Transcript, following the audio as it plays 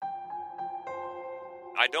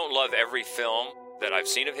I don't love every film that I've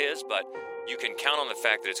seen of his, but you can count on the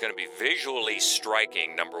fact that it's going to be visually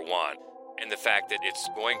striking, number one, and the fact that it's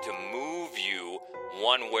going to move you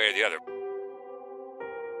one way or the other.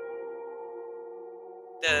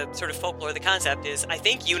 The sort of folklore, the concept is, I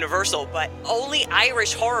think, universal, but only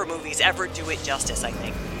Irish horror movies ever do it justice, I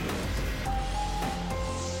think.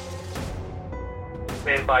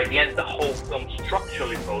 And by the end, the whole film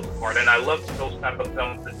structurally falls apart. And I love those type of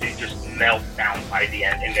films that they just melt down by the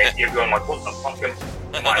end, and then you're going like, "What the fuck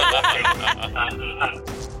am I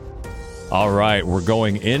watching?" All right, we're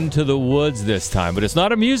going into the woods this time, but it's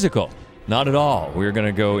not a musical, not at all. We're going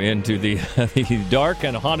to go into the dark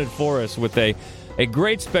and haunted forest with a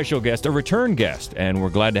great special guest, a return guest, and we're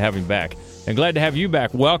glad to have him back. And glad to have you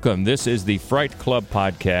back. Welcome. This is the Fright Club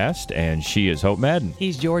podcast, and she is Hope Madden.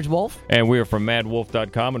 He's George Wolf. And we are from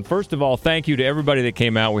madwolf.com. And first of all, thank you to everybody that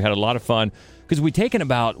came out. We had a lot of fun because we had taken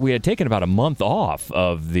about a month off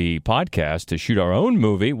of the podcast to shoot our own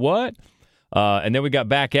movie. What? And then we got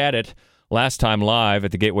back at it last time live at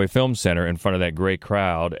the Gateway Film Center in front of that great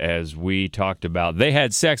crowd as we talked about they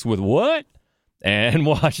had sex with what? And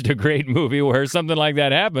watched a great movie where something like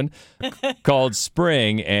that happened called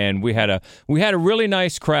Spring, and we had a really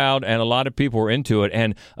nice crowd and a lot of people were into it.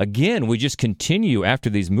 And again, we just continue after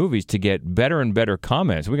these movies to get better and better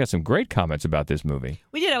comments. We got some great comments about this movie.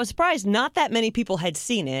 We did. I was surprised not that many people had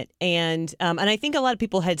seen it, and I think a lot of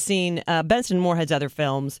people had seen Benson and Moorhead's other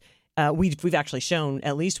films. We've actually shown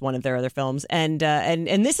at least one of their other films, and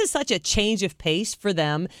this is such a change of pace for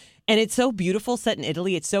them. And it's so beautiful, set in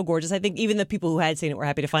Italy. It's so gorgeous. I think even the people who had seen it were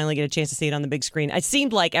happy to finally get a chance to see it on the big screen. It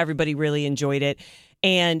seemed like everybody really enjoyed it.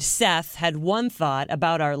 And Seth had one thought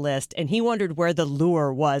about our list, and he wondered where The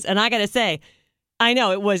Lure was. And I got to say, I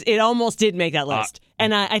know it almost did make that list.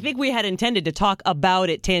 And I think we had intended to talk about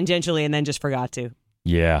it tangentially and then just forgot to.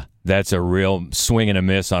 Yeah, that's a real swing and a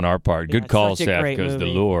miss on our part. Good call, Seth, because The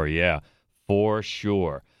Lure, yeah, for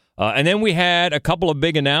sure. And then we had a couple of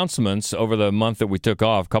big announcements over the month that we took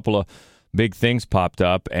off. A couple of big things popped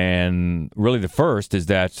up, and really the first is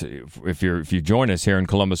that if you join us here in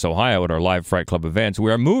Columbus, Ohio at our live Fright Club events,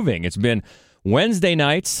 we are moving. It's been Wednesday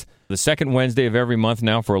nights, the second Wednesday of every month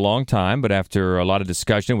now for a long time, but after a lot of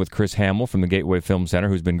discussion with Chris Hamill from the Gateway Film Center,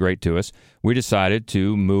 who's been great to us, we decided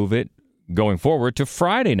to move it going forward to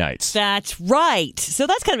Friday nights. That's right. So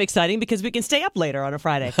that's kind of exciting because we can stay up later on a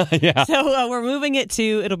Friday. Yeah. So we're moving it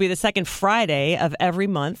to, it'll be the second Friday of every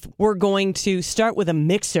month. We're going to start with a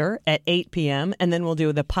mixer at 8 p.m. and then we'll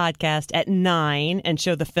do the podcast at 9 and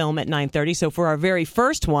show the film at 9:30. So for our very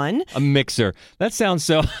first one. A mixer. That sounds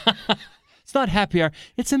so... It's not happy hour.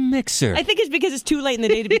 It's a mixer. I think it's because it's too late in the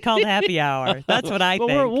day to be called happy hour. That's what I think.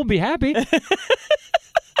 We'll be happy.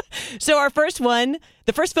 So our first one,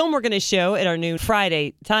 the first film we're going to show at our new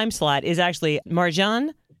Friday time slot is actually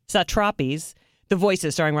Marjane Satrapi's The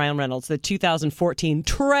Voices, starring Ryan Reynolds, the 2014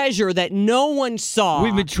 treasure that no one saw.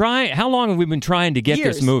 We've been trying. How long have we been trying to get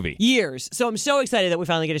this movie? Years. So I'm so excited that we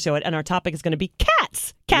finally get to show it, and our topic is going to be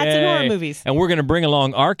cats. Cats in horror movies. And we're going to bring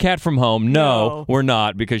along our cat from home. No, we're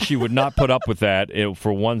not, because she would not put up with that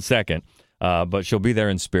for 1 second. But she'll be there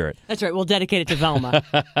in spirit. That's right. We'll dedicate it to Velma.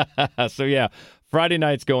 So, yeah. Friday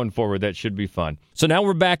nights going forward, that should be fun. So now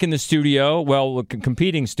we're back in the studio,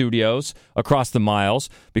 competing studios across the miles,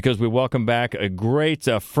 because we welcome back a great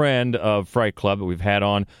friend of Fright Club that we've had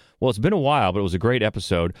on. Well, it's been a while, but it was a great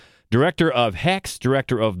episode. Director of Hex,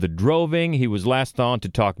 director of The Droving. He was last on to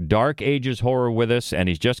talk Dark Ages horror with us, and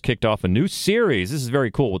he's just kicked off a new series. This is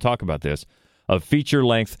very cool. We'll talk about this. Of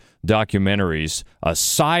feature-length documentaries, A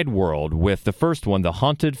Side World, with the first one, The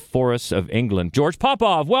Haunted Forests of England. George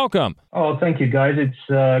Popov, welcome. Oh, thank you, guys.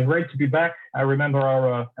 It's great to be back. I remember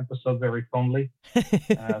our episode very fondly. I'm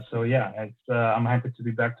happy to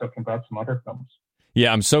be back talking about some other films.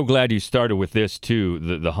 Yeah, I'm so glad you started with this, too,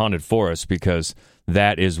 the Haunted Forest, because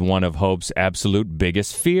that is one of Hope's absolute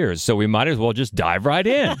biggest fears. So we might as well just dive right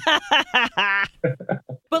in.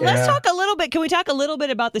 But let's talk a little bit. Can we talk a little bit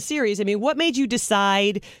about the series? I mean, what made you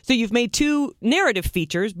decide? So you've made 2 narrative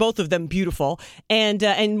features, both of them beautiful. And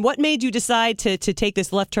what made you decide to take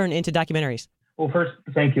this left turn into documentaries? Well, first,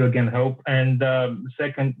 thank you again, Hope. And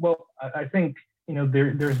second, I think,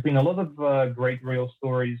 there's been a lot of great real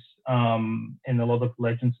stories and a lot of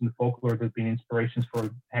legends in the folklore that have been inspirations for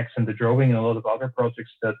Hex and The Droving and a lot of other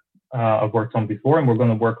projects that I've worked on before and we're going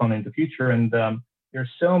to work on in the future. And there's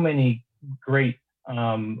so many great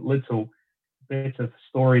little bits of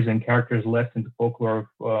stories and characters left in the folklore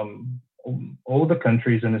of all the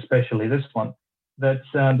countries, and especially this one, that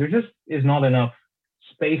there just is not enough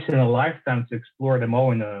space in a lifetime to explore them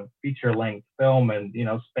all in a feature-length film and,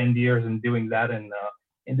 spend years in doing that and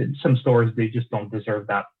some stories, they just don't deserve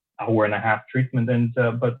that hour and a half treatment. And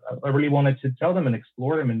but I really wanted to tell them and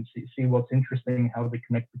explore them and see what's interesting, how they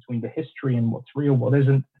connect between the history and what's real, what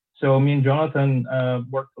isn't. So me and Jonathan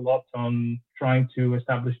worked a lot on trying to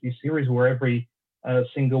establish these series where every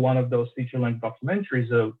single one of those feature-length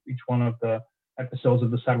documentaries of each one of the episodes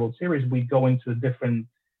of the Sad World series, we go into a different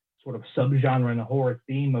sort of subgenre and a horror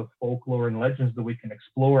theme of folklore and legends that we can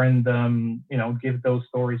explore and, give those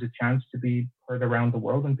stories a chance to be heard around the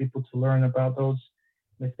world and people to learn about those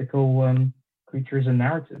mythical creatures and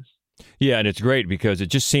narratives. Yeah, and it's great because it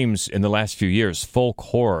just seems in the last few years, folk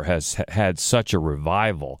horror has had such a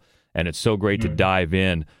revival, and it's so great to dive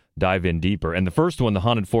in deeper. And the first one, The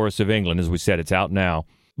Haunted Forests of England, as we said, it's out now.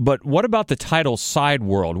 But what about the title Side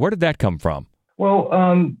World? Where did that come from? Well,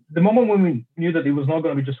 the moment when we knew that it was not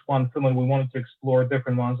going to be just one film and we wanted to explore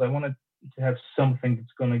different ones, I wanted to have something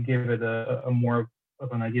that's going to give it a more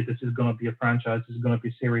of an idea. This is going to be a franchise. This is going to be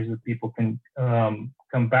a series that people can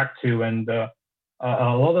come back to. And a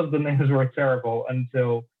lot of the names were terrible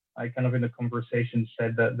until I kind of in the conversation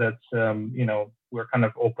said that we're kind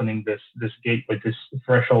of opening this gateway, this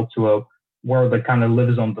threshold to a world that kind of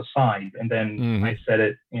lives on the side. And then I said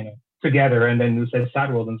it, together, and then we said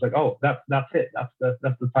Sad World, and it's like, oh, that's it. That's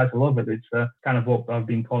the title of it. It's kind of what I've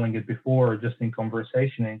been calling it before, just in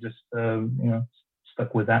conversation, and just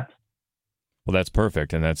stuck with that. Well, that's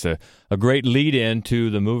perfect, and that's a great lead-in to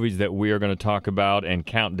the movies that we are going to talk about and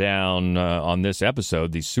count down on this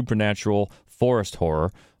episode, the supernatural forest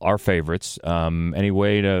horror, our favorites.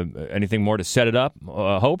 Anything more to set it up,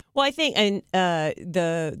 Hope? Well, I think, and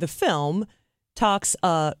the film talks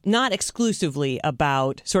not exclusively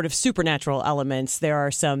about sort of supernatural elements. There are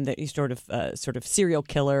some that you sort of serial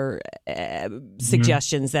killer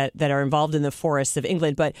suggestions that are involved in the forests of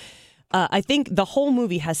England, but I think the whole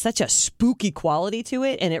movie has such a spooky quality to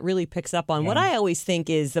it, and it really picks up on what I always think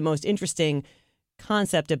is the most interesting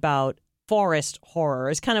concept about forest horror.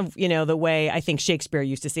 Is kind of, the way I think Shakespeare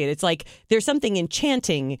used to see it. It's like there's something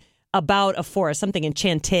enchanting about a forest, something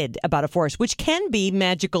enchanted about a forest, which can be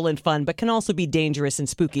magical and fun, but can also be dangerous and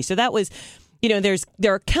spooky. So that was,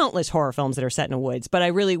 there are countless horror films that are set in the woods, but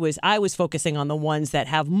I was focusing on the ones that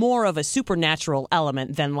have more of a supernatural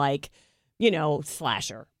element than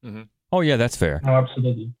slasher. Mm-hmm. Oh, yeah, that's fair. Oh,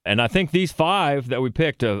 absolutely. And I think these 5 that we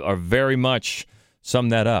picked are very much sum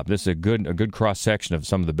that up. This is a good cross-section of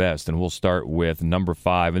some of the best, and we'll start with number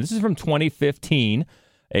 5. And this is from 2015.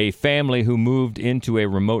 A family who moved into a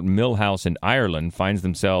remote mill house in Ireland finds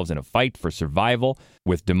themselves in a fight for survival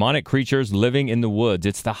with demonic creatures living in the woods.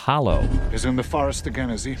 It's the Hallow. He's in the forest again,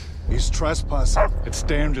 is he? He's trespassing. It's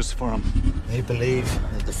dangerous for him. I believe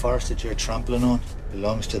that the forest that you're trampling on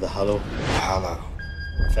belongs to the Hallow. Hallow.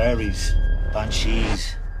 Fairies,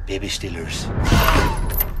 banshees, baby stealers.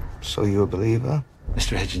 So you a believer?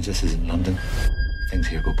 Mr. Hitchens, this is in London. Things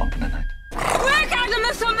here go bumping at night. Quick, Adam,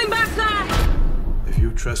 there's something back there! If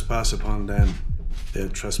you trespass upon them, they'll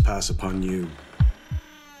trespass upon you.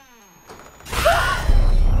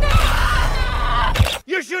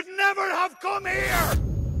 You should never have come here!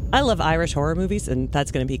 I love Irish horror movies, and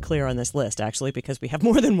that's going to be clear on this list, actually, because we have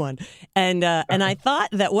more than one. And I thought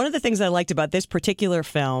that one of the things I liked about this particular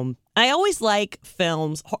film, I always like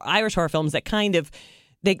films, Irish horror films, that kind of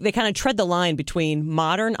they kind of tread the line between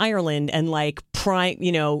modern Ireland and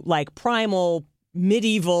primal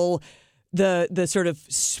medieval. The sort of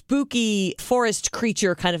spooky forest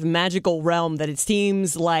creature kind of magical realm that it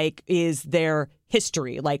seems like is their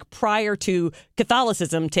history, like prior to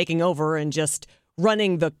Catholicism taking over and just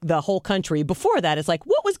running the whole country. Before that, it's like,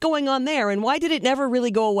 what was going on there and why did it never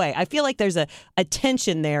really go away? I feel like there's a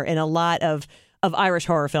tension there in a lot of Irish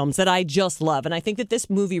horror films that I just love. And I think that this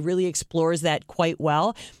movie really explores that quite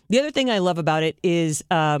well. The other thing I love about it is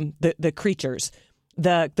the creatures.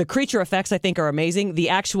 The creature effects, I think, are amazing. The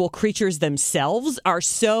actual creatures themselves are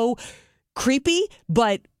so creepy,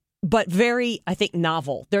 but very, I think,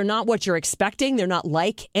 novel. They're not what you're expecting. They're not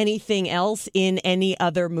like anything else in any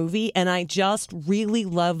other movie. And I just really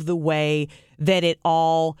love the way that it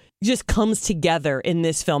all just comes together in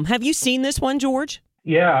this film. Have you seen this one, George?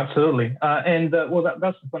 Yeah, absolutely. That's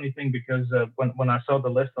the funny thing, because when I saw the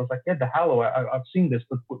list, I was like, yeah, the Hallow, I've seen this,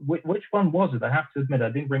 but which one was it? I have to admit, I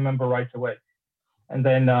didn't remember right away. And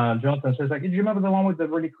then Jonathan says, like, do you remember the one with the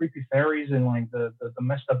really creepy fairies and like the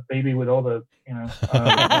messed up baby with all the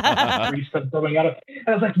free stuff going out of it? And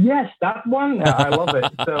I was like, yes, that one. I love it.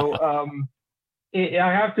 So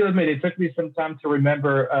I have to admit, it took me some time to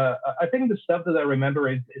remember. I think the stuff that I remember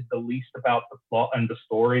is the least about the plot and the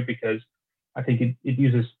story, because I think it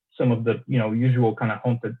uses some of the usual kind of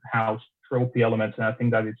haunted house tropey elements, and I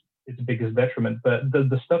think that it's its biggest detriment. But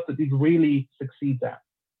the stuff that it really succeeds at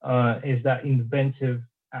is that inventive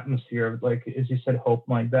atmosphere, like as you said, Hope,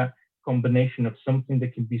 like that combination of something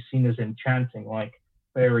that can be seen as enchanting, like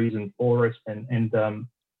fairies and forest, and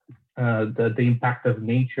the impact of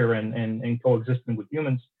nature and coexisting with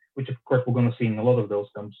humans, which of course we're going to see in a lot of those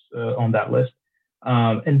films on that list.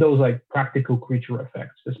 And those like practical creature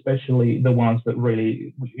effects, especially the ones that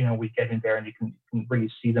really, we get in there and you can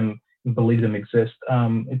really see them and believe them exist.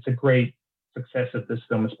 It's a great success of this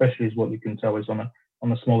film, especially as what you can tell is on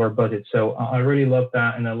a smaller budget. So I really love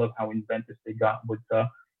that, and I love how inventive they got with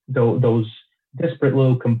those disparate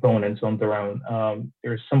little components on their own.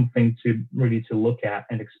 There's something to look at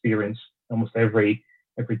and experience almost every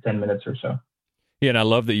 10 minutes or so. Yeah, and I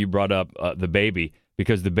love that you brought up the baby,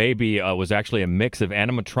 because the baby was actually a mix of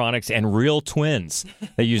animatronics and real twins.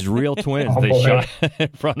 They used real twins. They shot in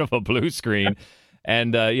front of a blue screen.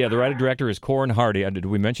 And the writer-director is Corin Hardy. Did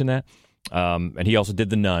we mention that? And he also did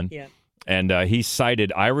The Nun. Yeah. And he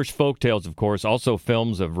cited Irish folktales, of course, also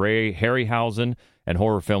films of Ray Harryhausen, and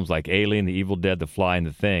horror films like Alien, The Evil Dead, The Fly, and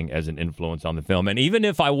The Thing as an influence on the film. And even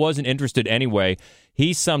if I wasn't interested anyway,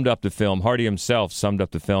 he summed up the film, Hardy himself summed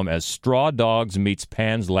up the film as Straw Dogs meets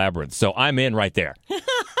Pan's Labyrinth. So I'm in right there.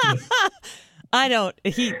 I don't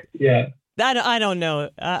know.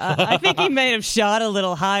 I think he may have shot a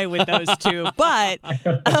little high with those two, but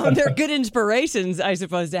they're good inspirations, I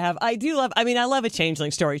suppose, to have. I love a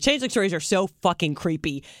Changeling story. Changeling stories are so fucking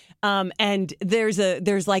creepy. And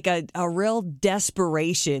there's like a real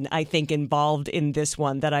desperation, I think, involved in this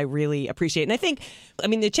one that I really appreciate. And I think,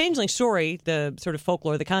 the Changeling story, the sort of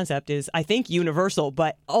folklore, the concept is, I think, universal,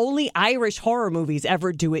 but only Irish horror movies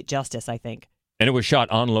ever do it justice, I think. And it was shot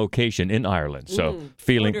on location in Ireland. So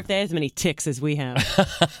I wonder if they have as many ticks as we have.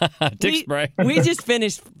 Tick spray. We just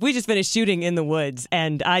finished shooting in the woods,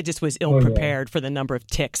 and I just was ill prepared for the number of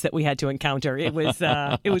ticks that we had to encounter. It was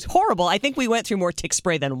horrible. I think we went through more tick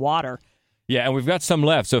spray than water. Yeah, and we've got some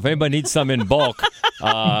left. So if anybody needs some in bulk,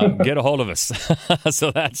 get a hold of us. So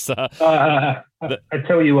that's. I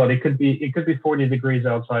tell you what, it could be 40 degrees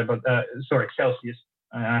outside, but Celsius.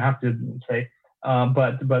 I have to say.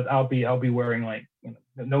 But I'll be wearing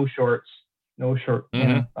no shorts, no shirt.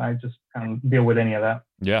 Mm-hmm. I just kind of deal with any of that.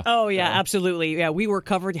 Yeah. Oh yeah, absolutely. Yeah, we were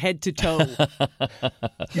covered head to toe.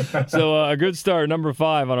 So a good start, number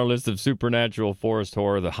 5 on our list of supernatural forest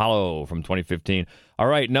horror, The Hollow from 2015. All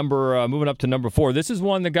right, moving up to number 4. This is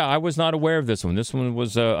one I was not aware of this one. This one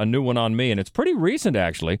was a new one on me, and it's pretty recent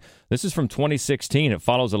actually. This is from 2016. It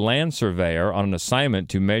follows a land surveyor on an assignment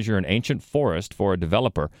to measure an ancient forest for a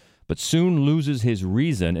developer, but soon loses his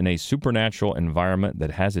reason in a supernatural environment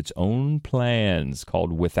that has its own plans,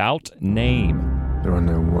 called Without Name. There are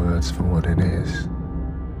no words for what it is.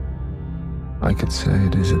 I could say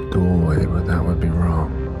it is a doorway, but that would be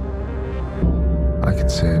wrong. I could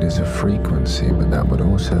say it is a frequency, but that would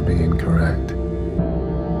also be incorrect.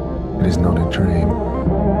 It is not a dream,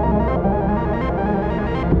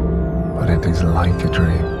 but it is like a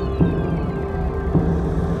dream.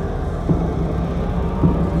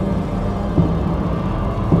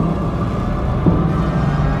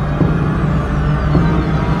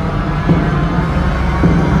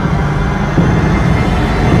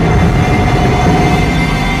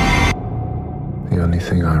 The only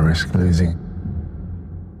thing I risk losing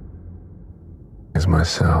is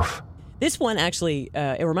myself. This one actually,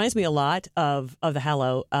 it reminds me a lot of The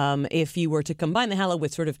Hallow. If you were to combine The Hallow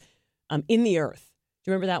with sort of In the Earth.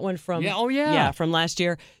 Do you remember that one from? Yeah, oh yeah. Yeah, from last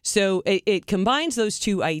year. So it combines those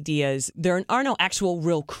two ideas. There are no actual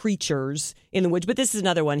real creatures in the woods, but this is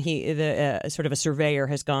another one. Sort of a surveyor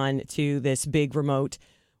has gone to this big remote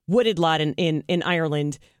wooded lot in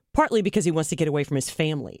Ireland, partly because he wants to get away from his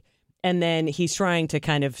family. And then he's trying to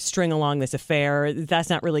kind of string along this affair. That's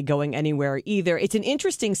not really going anywhere either. It's an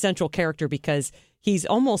interesting central character because he's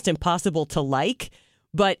almost impossible to like,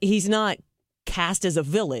 but he's not cast as a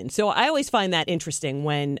villain. So I always find that interesting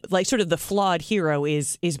when, like, sort of the flawed hero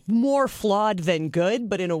is more flawed than good,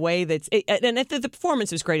 but in a way and the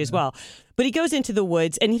performance is great as well. But he goes into the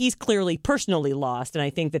woods and he's clearly personally lost. And I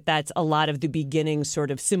think that's a lot of the beginning sort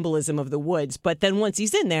of symbolism of the woods. But then once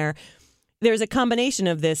he's in there, there's a combination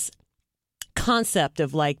of this concept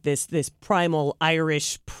of like this primal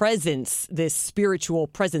Irish presence, this spiritual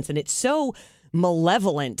presence, and it's so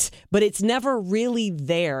malevolent, but it's never really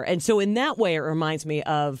there. And so in that way, it reminds me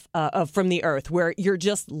of From the Earth, where you're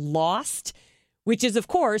just lost, which is, of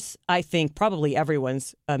course, I think probably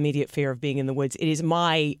everyone's immediate fear of being in the woods. It is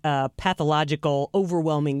my pathological,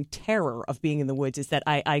 overwhelming terror of being in the woods is that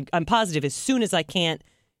I'm positive as soon as I can't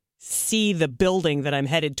see the building that I'm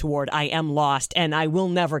headed toward, I am lost and I will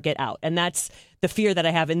never get out. And that's the fear that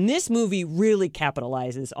I have. And this movie really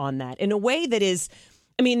capitalizes on that in a way that is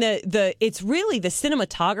I mean, it's really the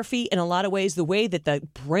cinematography in a lot of ways, the way that the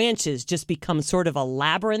branches just become sort of a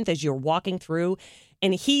labyrinth as you're walking through,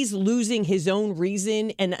 and he's losing his own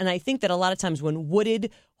reason. And I think that a lot of times when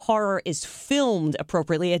wooded horror is filmed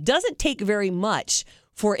appropriately, it doesn't take very much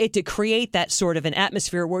for it to create that sort of an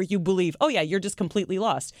atmosphere where you believe, oh yeah, you're just completely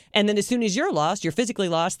lost. And then as soon as you're lost, you're physically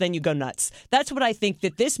lost, then you go nuts. That's what I think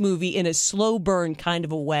that this movie, in a slow burn kind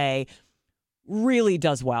of a way, really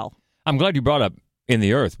does well. I'm glad you brought up In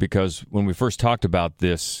the Earth, because when we first talked about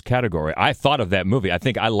this category, I thought of that movie. I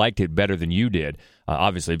think I liked it better than you did,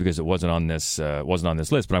 obviously, because it wasn't on this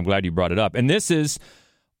list. But I'm glad you brought it up. And this is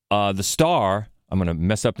the star. I'm going to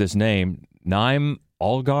mess up this name. Naim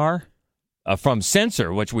Algar from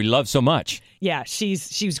Censor, which we love so much. Yeah,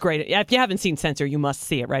 she's great. If you haven't seen Censor, you must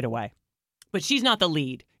see it right away. But she's not the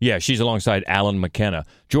lead. Yeah, she's alongside Alan McKenna.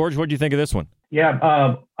 George, what do you think of this one?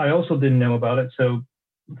 Yeah, I also didn't know about it, so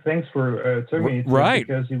thanks for taking me through it,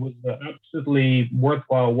 because it was absolutely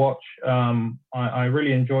worthwhile watch. I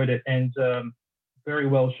really enjoyed it, and very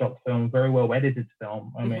well shot film, very well edited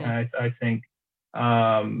film. I mean, I think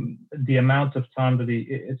the amount of time that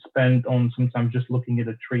it spent on sometimes just looking at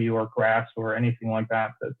a tree or grass or anything like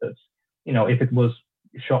that's, you know, if it was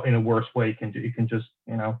shot in a worse way, it can just,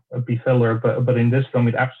 you know, be filler. But in this film,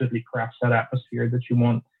 it absolutely crafts that atmosphere that you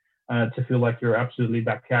want to feel like you're absolutely,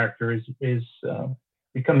 that character is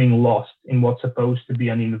becoming lost in what's supposed to be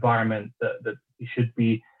an environment that he should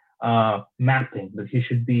be mapping, that it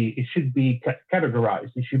should be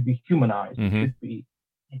categorized, it should be humanized, it should be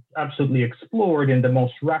absolutely explored in the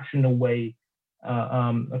most rational way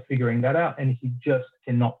of figuring that out. And he just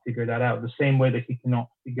cannot figure that out, the same way that he cannot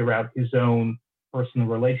figure out his own personal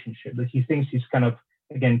relationship, that he thinks he's kind of,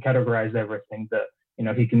 again, categorized everything, that, you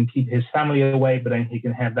know, he can keep his family away, but then he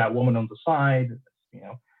can have that woman on the side, you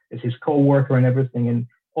know, is his co-worker and everything, and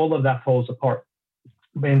all of that falls apart.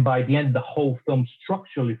 And by the end, the whole film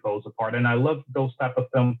structurally falls apart. And I love those type of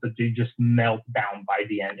films that you just melt down by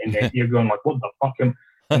the end, and then you're going like, what the fuck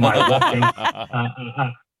am I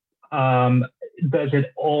watching? Does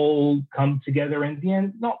it all come together in the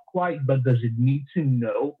end? Not quite, but does it need to?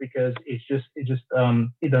 No, because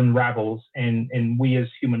it unravels, and we as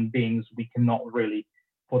human beings, we cannot really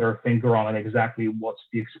put our finger on exactly what's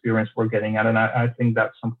the experience we're getting at. And I think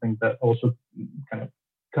that's something that also kind of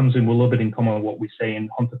comes in a little bit in common with what we say in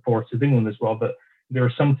Haunted Forest of England as well, that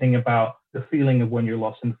there's something about the feeling of when you're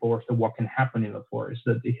lost in the forest or what can happen in the forest,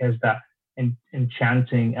 that it has that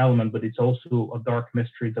enchanting element, but it's also a dark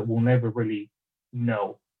mystery that we'll never really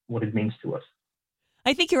know what it means to us.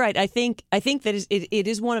 I think you're right. I think that it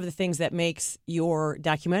is one of the things that makes your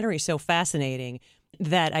documentary so fascinating,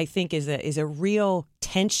 that I think is a real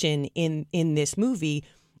tension in this movie,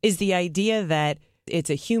 is the idea that it's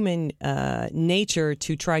a human nature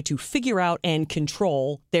to try to figure out and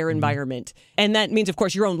control their environment. And that means, of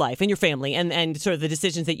course, your own life and your family and sort of the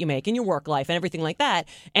decisions that you make in your work life and everything like that.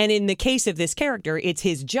 And in the case of this character, it's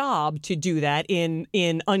his job to do that in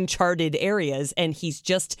uncharted areas. And he's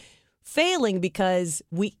just failing because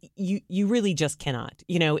you really just cannot.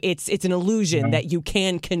 You know, it's an illusion that you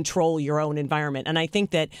can control your own environment. And I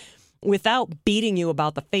think that without beating you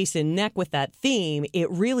about the face and neck with that theme, it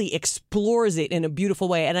really explores it in a beautiful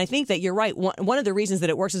way. And I think that you're right. One of the reasons that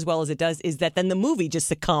it works as well as it does is that then the movie just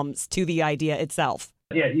succumbs to the idea itself.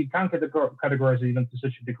 Yeah, you can't categorize it even to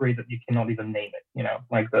such a degree that you cannot even name it, you know,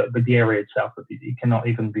 like the area itself, that it cannot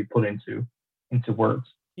even be put into words.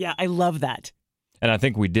 Yeah, I love that. And I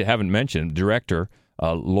think we haven't mentioned director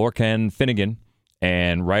Lorcan Finnegan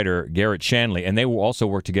and writer Garrett Shanley, and they will also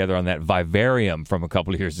work together on that Vivarium from a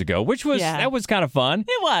couple of years ago, which was that was kind of fun.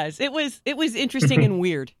 It was interesting and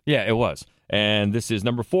weird. Yeah, it was. And this is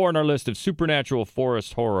number 4 on our list of supernatural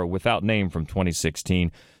forest horror without name from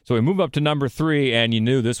 2016. So we move up to number 3, and you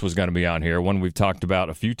knew this was going to be on here, one we've talked about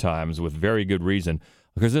a few times with very good reason,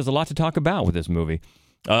 because there's a lot to talk about with this movie.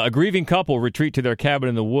 A grieving couple retreat to their cabin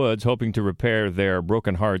in the woods, hoping to repair their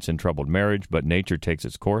broken hearts and troubled marriage, but nature takes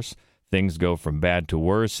its course. Things go from bad to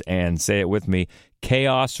worse, and say it with me,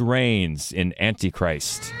 chaos reigns in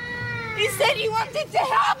Antichrist. You said you wanted to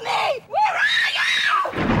help me! Where are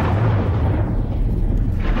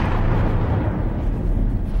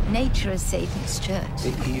you? Nature is Satan's church.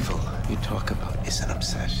 The evil you talk about is an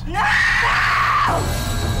obsession. No!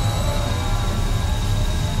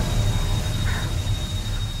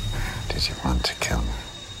 Did you want to kill me?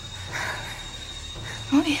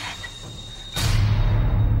 Not yet.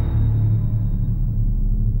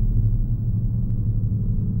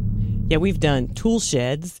 Yeah, we've done tool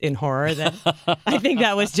sheds in horror. That I think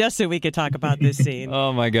that was just so we could talk about this scene.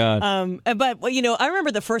 Oh my God! But I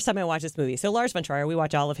remember the first time I watched this movie. So Lars von Trier, we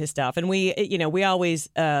watch all of his stuff, and we always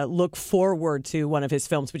look forward to one of his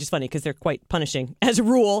films, which is funny because they're quite punishing as a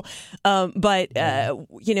rule. But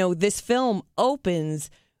this film opens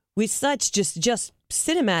with such just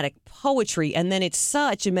cinematic poetry, and then it's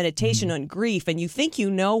such a meditation on grief, and you think you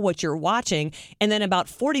know what you're watching, and then about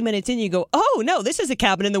 40 minutes in you go, oh no, this is a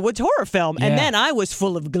Cabin in the Woods horror film. And then I was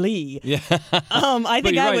full of glee. Yeah. I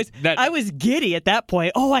think I was giddy at that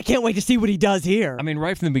point. Oh, I can't wait to see what he does here. I mean,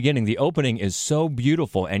 right from the beginning, the opening is so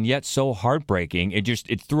beautiful and yet so heartbreaking.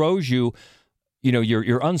 It throws you,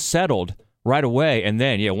 you're unsettled right away, and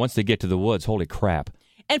then once they get to the woods, holy crap.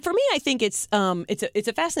 And for me, I think it's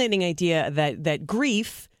a fascinating idea that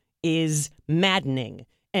grief is maddening.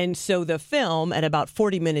 And so the film, at about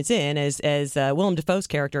 40 minutes in, as Willem Dafoe's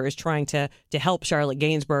character is trying to help Charlotte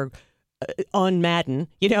Gainsbourg unmadden,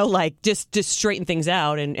 just straighten things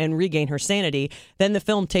out and regain her sanity, then the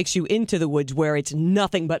film takes you into the woods where it's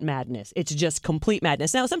nothing but madness. It's just complete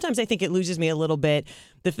madness. Now, sometimes I think it loses me a little bit.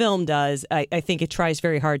 The film does. I think it tries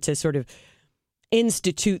very hard to sort of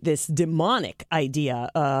institute this demonic idea,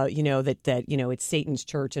 that it's Satan's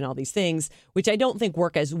church and all these things, which I don't think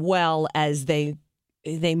work as well as they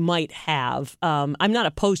might have. I'm not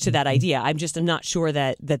opposed to that idea. I'm not sure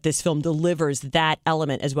that this film delivers that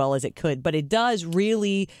element as well as it could. But it does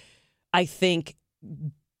really, I think,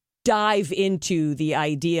 dive into the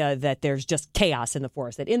idea that there's just chaos in the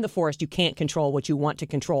forest, that in the forest you can't control what you want to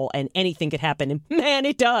control and anything could happen. And man,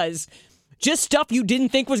 it does. Just stuff you didn't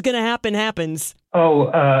think was going to happen happens. Oh,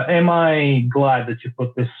 am I glad that you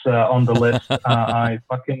put this on the list? I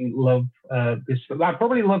fucking love this. I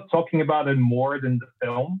probably love talking about it more than the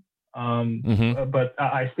film, but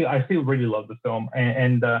I still really love the film.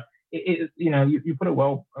 And you put it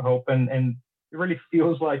well, Hope, and it really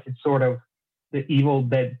feels like it's sort of the Evil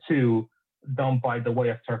Dead 2 done by the way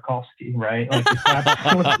of Tarkovsky, right? Like it's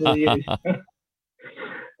absolutely is.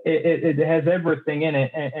 It has everything in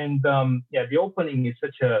it, and the opening is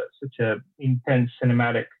such a intense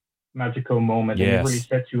cinematic magical moment. Yes. And it really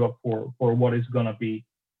sets you up for what is going to be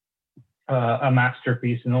a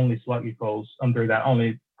masterpiece, and only slightly falls under that,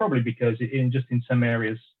 only probably because in some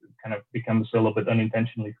areas it kind of becomes a little bit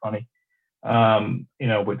unintentionally funny,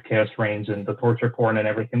 with Chaos Reigns and the torture porn and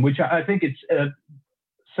everything, which I think it's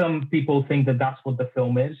some people think that that's what the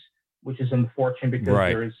film is, which is unfortunate because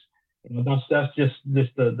there is. That's just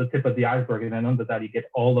the tip of the iceberg, and then under that you get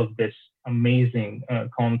all of this amazing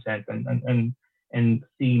content and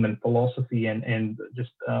theme and philosophy and just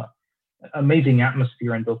amazing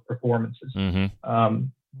atmosphere in those performances.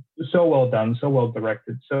 So well done, so well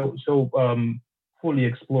directed, so fully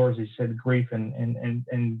explores, as you said, grief and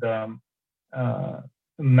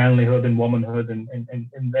manlyhood and womanhood and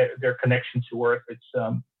their connection to Earth. It's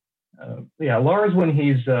Lars when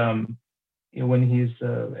he's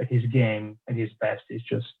at his game, at his best, he's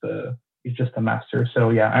just a master.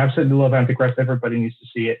 So I absolutely love Antichrist. Everybody needs to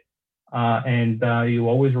see it, and you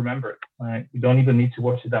always remember it. Right? You don't even need to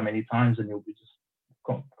watch it that many times, and you'll be just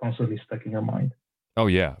constantly stuck in your mind. Oh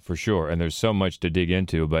yeah, for sure. And there's so much to dig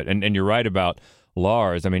into. But and you're right about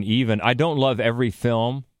Lars. I mean, I don't love every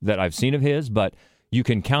film that I've seen of his, but you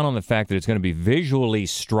can count on the fact that it's going to be visually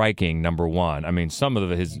striking. Number one, I mean, some of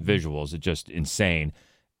his visuals are just insane.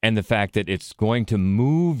 And the fact that it's going to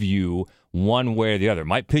move you one way or the other.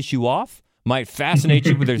 Might piss you off, might fascinate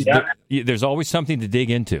you, but there's always something to dig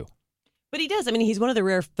into. But he does. I mean, he's one of the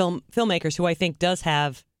rare filmmakers who I think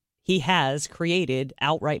has created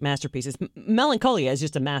outright masterpieces. Melancholia is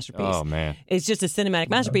just a masterpiece. Oh, man. It's just a cinematic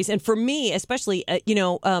masterpiece. And for me, especially,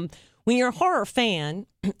 when you're a horror fan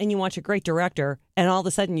and you watch a great director and all of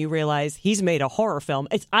a sudden you realize he's made a horror film,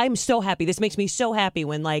 I'm so happy. This makes me so happy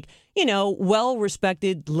when,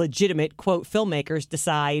 well-respected, legitimate, quote, filmmakers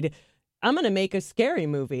decide, I'm going to make a scary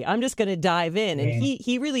movie. I'm just going to dive in. And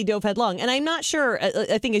he really dove headlong. And I'm not sure,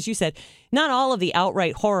 I think as you said, not all of the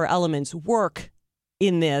outright horror elements work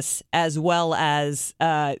in this as well as,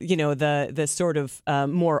 the sort of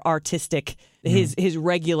more artistic, his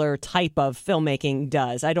regular type of filmmaking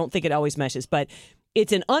does. I don't think it always meshes, but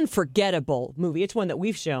it's an unforgettable movie. It's one that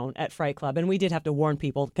we've shown at Fright Club, and we did have to warn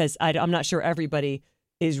people because I'm not sure everybody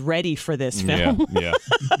is ready for this film. Yeah.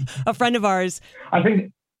 A friend of ours, I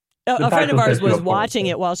think a friend of ours was watching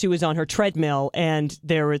it while she was on her treadmill, and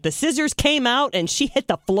the scissors came out, and she hit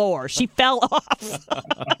the floor. She fell off.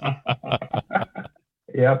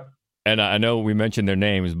 Yep. And I know we mentioned their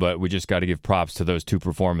names, but we just got to give props to those two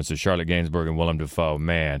performances, Charlotte Gainsbourg and Willem Dafoe.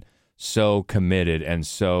 Man, so committed and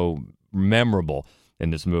so memorable. in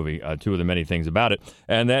this movie, two of the many things about it.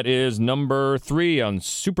 And that is number 3 on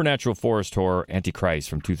Supernatural Forest Horror, Antichrist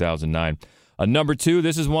from 2009. Number 2,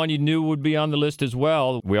 this is one you knew would be on the list as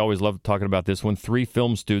well. We always love talking about this one. 3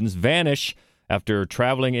 film students vanish after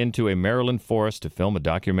traveling into a Maryland forest to film a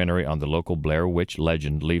documentary on the local Blair Witch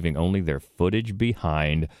legend, leaving only their footage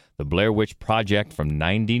behind. The Blair Witch Project from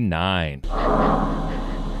 1999.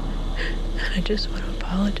 I just want to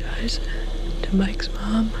apologize to Mike's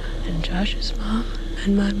mom and Josh's mom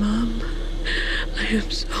and my mom. I am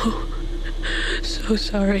so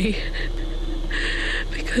sorry,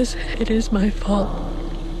 because it is my fault,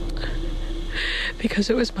 because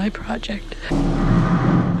it was my project.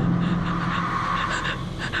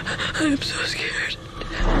 I am so scared.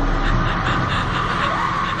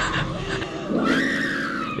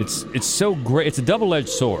 It's so great. It's a double-edged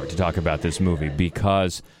sword to talk about this movie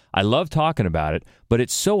because I love talking about it, but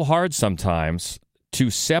it's so hard sometimes to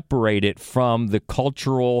separate it from the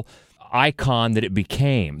cultural icon that it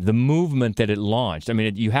became, the movement that it launched. I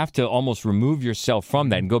mean, you have to almost remove yourself from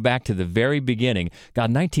that and go back to the very beginning.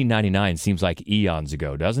 God, 1999 seems like eons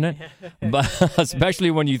ago, doesn't it? But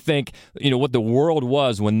especially when you think, what the world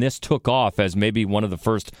was when this took off as maybe one of the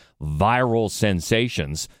first viral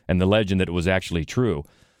sensations and the legend that it was actually true.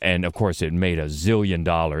 And, of course, it made $1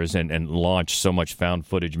 zillion and launched so much found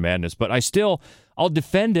footage madness. But I'll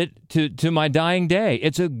defend it to my dying day.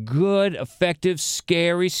 It's a good, effective,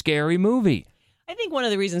 scary movie. I think one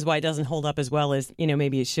of the reasons why it doesn't hold up as well as,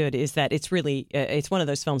 maybe it should, is that it's really, it's one of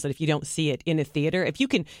those films that if you don't see it in a theater, if you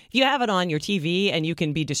have it on your TV and you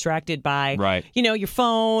can be distracted by, right, your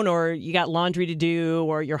phone, or you got laundry to do,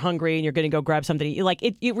 or you're hungry and you're going to go grab something,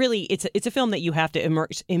 it's a film that you have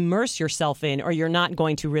to immerse yourself in, or you're not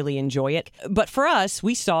going to really enjoy it. But for us,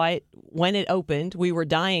 we saw it when it opened. We were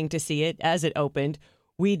dying to see it as it opened.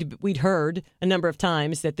 We'd heard a number of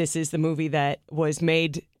times that this is the movie that was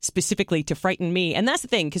made specifically to frighten me. And that's the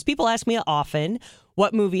thing, because people ask me often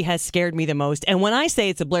what movie has scared me the most. And when I say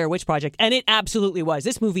it's a Blair Witch Project, and it absolutely was,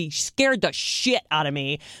 this movie scared the shit out of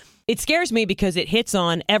me. It scares me because it hits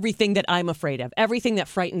on everything that I'm afraid of. Everything that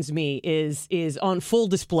frightens me is on full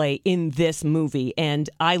display in this movie,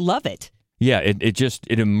 and I love it. Yeah, it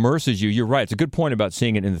immerses you. You're right. It's a good point about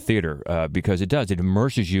seeing it in the theater because it does. It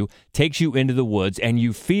immerses you, takes you into the woods, and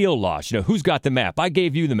you feel lost. Who's got the map? I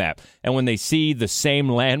gave you the map. And when they see the same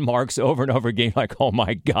landmarks over and over again, like, oh,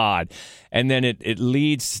 my God. And then it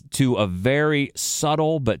leads to a very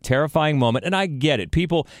subtle but terrifying moment. And I get it.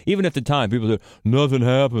 People, even at the time, people say, nothing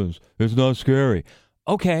happens. It's not scary.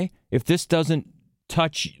 Okay, if this doesn't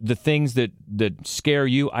touch the things that scare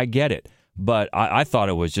you, I get it. But I thought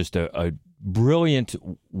it was just a brilliant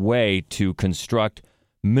way to construct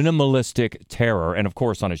minimalistic terror, and of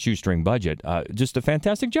course on a shoestring budget. Just a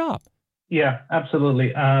fantastic job. Yeah,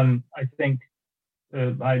 absolutely. I think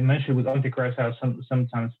I mentioned with Antichrist how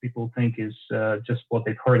sometimes people think is just what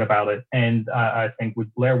they've heard about it, and I think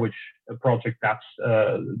with Blair Witch Project, that's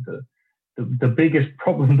the biggest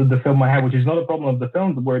problem that the film I had, which is not a problem of the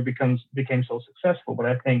film where it became so successful, but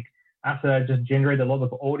I think after that just generated a lot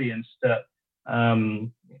of audience that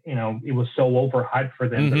it was so overhyped for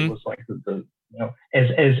them that it was like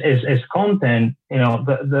as content,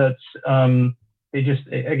 they just,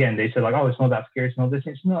 again, they said like, oh, it's not that scary, it's not this,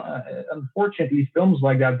 it's not. Unfortunately, films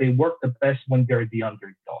like that, they work the best when they're the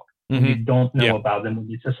underdog. When you don't know about them, when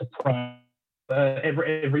it's a surprise.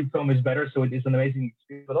 Every film is better, so it is an amazing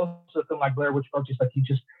experience. But also a film like Blair Witch Project, like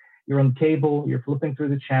you're on cable, you're flipping through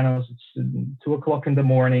the channels, it's 2:00 in the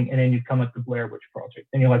morning, and then you come at the Blair Witch Project,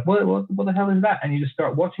 and you're like, what the hell is that? And you just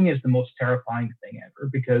start watching it. It's the most terrifying thing ever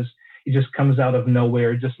because it just comes out of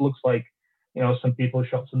nowhere. It just looks like, some people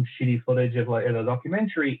shot some shitty footage of like a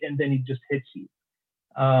documentary, and then it just hits you.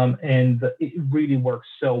 And it really works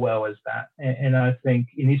so well as that. And I think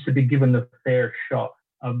it needs to be given a fair shot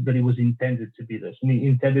that it was intended to be this. And it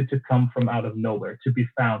intended to come from out of nowhere, to be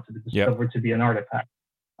found, to be discovered, to be an artifact.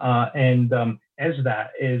 As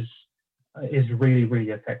that is really, really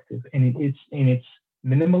effective. And it's in its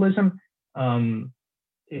minimalism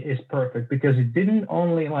is perfect because it didn't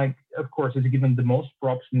only of course, it's given the most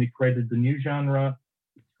props when it created the new genre.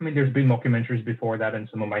 I mean, there's been documentaries before that, and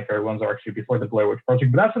some of my favorite ones are actually before the Blair Witch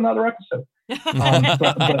Project, but that's another episode.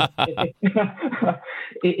 But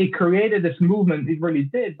it created this movement, it really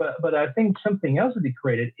did. But I think something else that it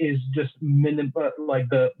created is just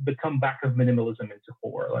the comeback of minimalism into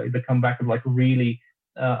horror, like the comeback of really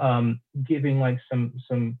giving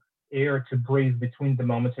some air to breathe between the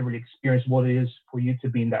moments and really experience what it is for you to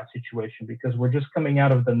be in that situation. Because we're just coming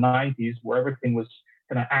out of the 90s where everything was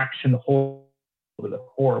kind of action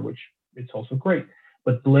horror, which it's also great.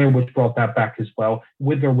 But Blair Witch brought that back as well,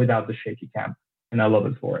 with or without the shaky cam. and I love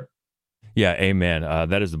it for it. Yeah, amen.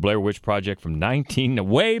 That is the Blair Witch Project from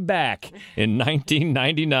way back in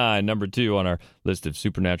 1999, number 2 on our list of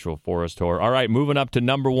supernatural forest horror. All right, moving up to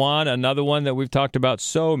number 1, another one that we've talked about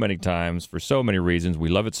so many times for so many reasons. We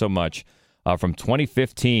love it so much. From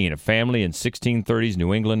 2015, a family in 1630s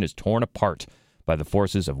New England is torn apart by the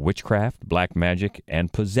forces of witchcraft, black magic,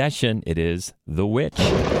 and possession. It is The Witch.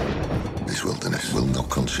 This wilderness will not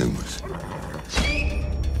consume us.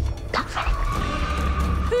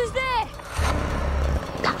 Who's there?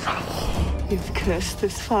 You've cursed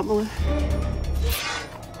this family.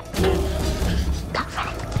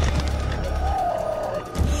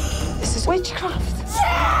 This is witchcraft.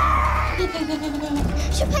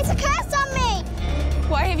 She puts a curse on me!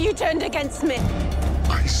 Why have you turned against me?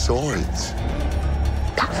 I saw it.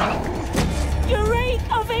 You reign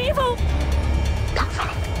of evil!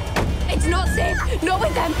 It's not safe, not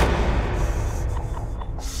with them.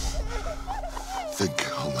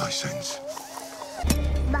 Think on thy sins.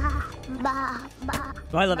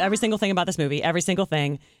 Well, I love every single thing about this movie, every single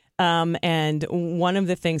thing. And one of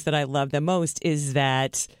the things that I love the most is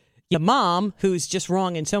that the mom, who's just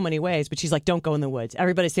wrong in so many ways, but she's like, don't go in the woods.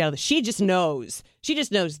 Everybody stay out of the... She just knows. She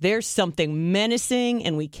just knows there's something menacing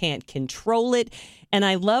and we can't control it. And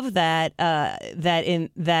I love that that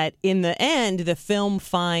in the end, the film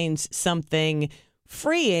finds something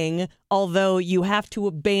freeing, although you have to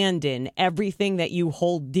abandon everything that you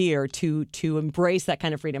hold dear to embrace that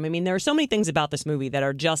kind of freedom. I mean, there are so many things about this movie that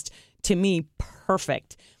are just, to me,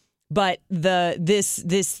 perfect. But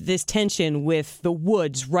this tension with the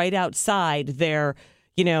woods right outside their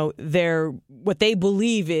what they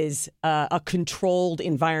believe is a controlled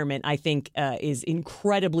environment, I think is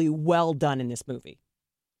incredibly well done in this movie.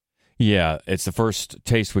 Yeah, it's the first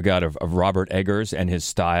taste we got of Robert Eggers and his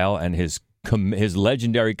style and his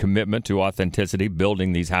legendary commitment to authenticity,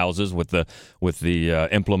 building these houses with the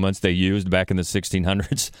implements they used back in the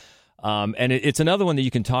 1600s. And it's another one that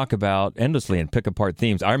you can talk about endlessly and pick apart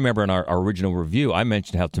themes. I remember in our original review, I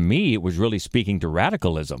mentioned how, to me, it was really speaking to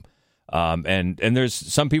radicalism. And there's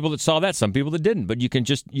some people that saw that, some people that didn't. But you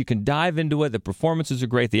can dive into it. The performances are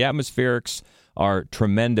great. The atmospherics are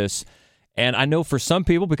tremendous. And I know for some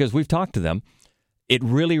people, because we've talked to them, it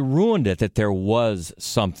really ruined it that there was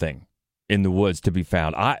something in the woods to be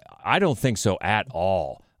found. I don't think so at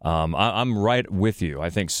all. I'm right with you. I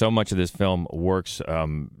think so much of this film works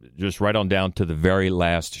just right on down to the very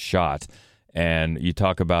last shot. And you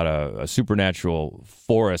talk about a supernatural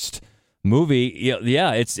forest movie.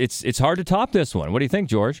 Yeah, it's hard to top this one. What do you think,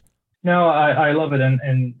 George? No, I love it.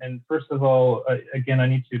 And first of all, again, I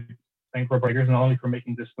need to thank Robert Eggers not only for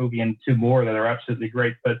making this movie and 2 more that are absolutely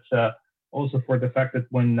great, but also for the fact that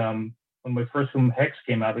when my first film Hex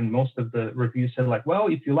came out, and most of the reviews said like, well,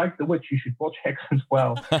 if you like The Witch, you should watch Hex as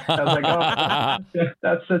well. I was like, oh,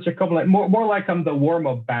 that's such a compliment. More like I'm the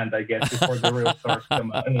warm-up band, I guess, before the real stars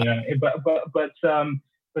come out.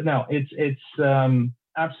 But no, it's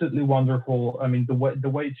absolutely wonderful. I mean, the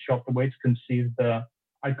way it's shot, the way it's conceived, the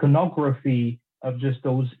iconography of just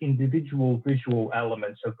those individual visual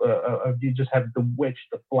elements of you just have the witch,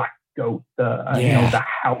 the black goat, the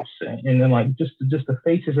house, and then like just the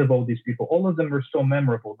faces of all these people. All of them are so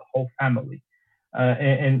memorable. The whole family,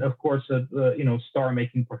 and of course,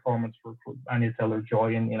 star-making performance for Anya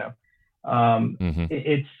Taylor-Joy, and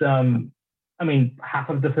it's. I mean, half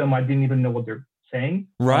of the film I didn't even know what they're saying.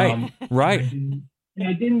 Right, right.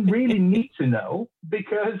 I didn't really need to know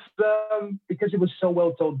because it was so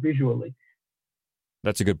well told visually.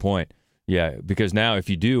 That's a good point. Yeah, because now if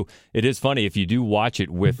you do, it is funny, if you do watch it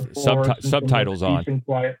with subtitles on.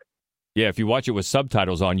 Yeah, if you watch it with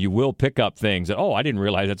subtitles on, you will pick up things that, I didn't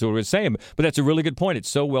realize that's what it was saying. But that's a really good point. It's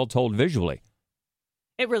so well told visually.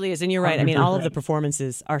 It really is, and you're right. I mean, all of the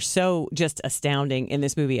performances are so just astounding in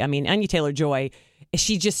this movie. I mean, Anya Taylor-Joy,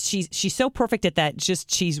 she's so perfect at that.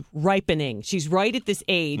 Just she's ripening. She's right at this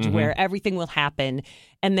age where everything will happen.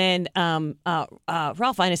 And then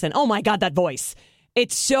Ralph Ineson, oh my God, that voice.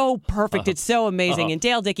 It's so perfect. It's so amazing. And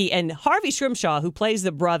Dale Dickey and Harvey Shrimshaw, who plays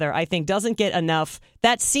the brother, I think doesn't get enough.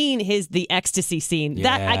 That scene, the ecstasy scene,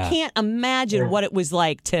 that I can't imagine what it was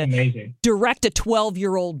like to direct a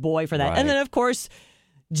 12-year-old boy for that. Right. And then, of course,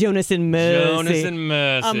 Jonas and Mercy.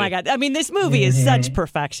 Oh, my God. I mean, this movie is such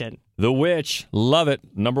perfection. The Witch. Love it.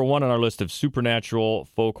 Number 1 on our list of supernatural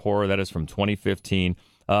folk horror. That is from 2015.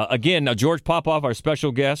 Again, George Popoff, our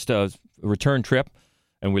special guest, return trip,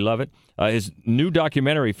 and we love it. His new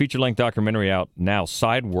documentary, feature-length documentary out now,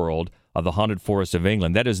 Side World of the Haunted Forests of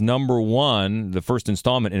England. That is number 1, the first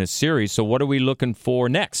installment in a series. So what are we looking for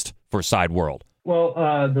next for Side World? Well,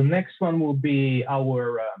 the next one will be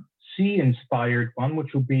our sea-inspired one,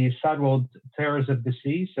 which will be Sideworld Terrors of the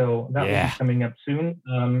Sea. So that will be coming up soon.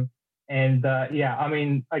 I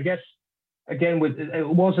mean, I guess, again, it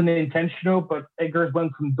wasn't intentional, but Eggers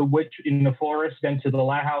went from The Witch in the Forest then to The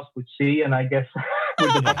Lighthouse with sea, and I guess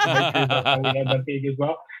with the documentaries, that's how we end up being as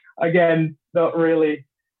well. Again, not really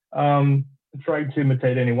trying to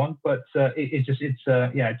imitate anyone, but it's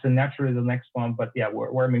a naturally the next one. But yeah,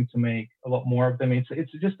 we're aiming to make a lot more of them.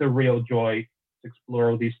 It's just a real joy to explore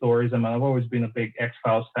all these stories. I mean, I've always been a big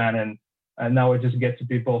X-Files fan, and now I just get to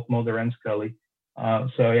be both Mulder and Scully.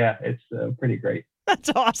 So yeah, it's pretty great.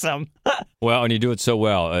 That's awesome. Well, and you do it so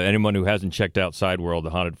well. Anyone who hasn't checked out Sideworld,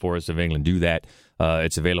 The Haunted Forest of England, do that.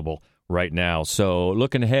 It's available right now. So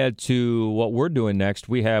looking ahead to what we're doing next,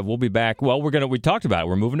 we'll be back. Well, we talked about it.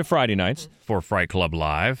 We're moving to Friday nights for Fright Club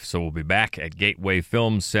Live. So we'll be back at Gateway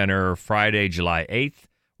Film Center Friday, July 8th.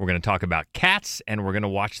 We're going to talk about Cats, and we're going to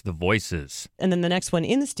watch The Voices. And then the next one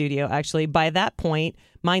in the studio, actually, by that point,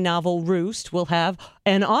 my novel Roost will have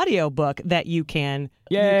an audiobook that you can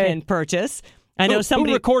purchase. I know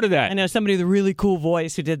somebody who recorded that. I know somebody with a really cool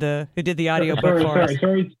voice who did the audiobook for us.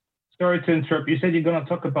 Sorry to interrupt. You said you're going to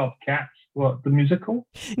talk about Cats. What, the musical?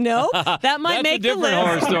 No, that might make the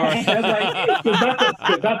list. That's a different horror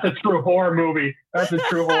story. That's a true horror movie. That's a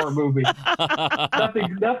true horror movie.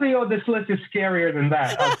 Nothing on this list is scarier than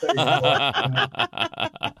that. I'll tell you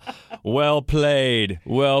what. Well played.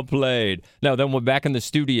 Well played. Now, then we're back in the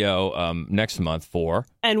studio next month for...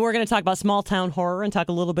 And we're going to talk about small town horror and talk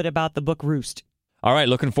a little bit about the book Roost. All right,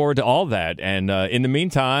 looking forward to all that. And in the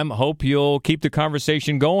meantime, hope you'll keep the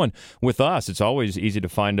conversation going with us. It's always easy to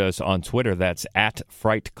find us on Twitter. That's at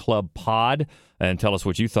Fright Club Pod. And tell us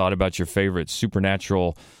what you thought about your favorite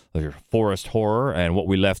supernatural or forest horror and what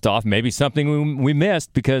we left off. Maybe something we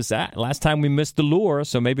missed, because last time we missed the lure.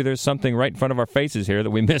 So maybe there's something right in front of our faces here that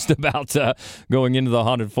we missed about going into the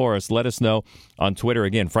haunted forest. Let us know on Twitter.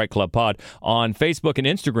 Again, Fright Club Pod. On Facebook and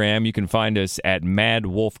Instagram, you can find us at Mad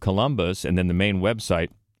Wolf Columbus, and then the main website,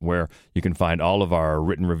 where you can find all of our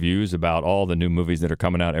written reviews about all the new movies that are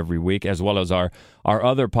coming out every week, as well as our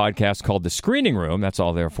other podcast called The Screening Room. That's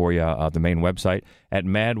all there for you, the main website at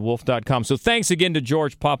madwolf.com. So thanks again to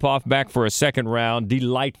George Popoff, back for a second round.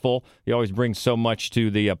 Delightful. He always brings so much to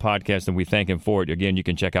the podcast, and we thank him for it. Again, you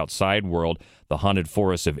can check out Sideworld, The Haunted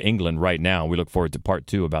Forest of England right now. We look forward to part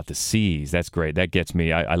 2 about the seas. That's great. That gets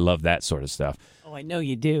me. I love that sort of stuff. Oh, I know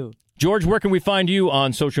you do. George, where can we find you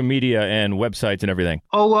on social media and websites and everything?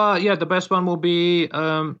 The best one will be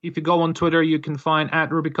if you go on Twitter, you can find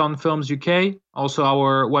at Rubicon Films UK. Also,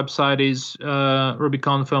 our website is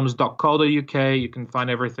rubiconfilms.co.uk. You can find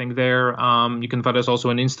everything there. You can find us also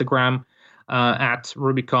on Instagram at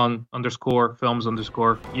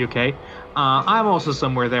Rubicon_films_UK. I'm also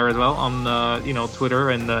somewhere there as well on Twitter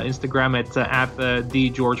and Instagram at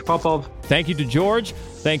 @DGeorgePopov. Thank you to George.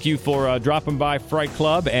 Thank you for dropping by Fright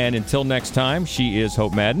Club. And until next time, she is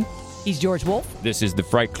Hope Madden. He's George Wolf. This is the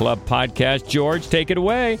Fright Club podcast. George, take it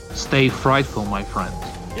away. Stay frightful, my friend.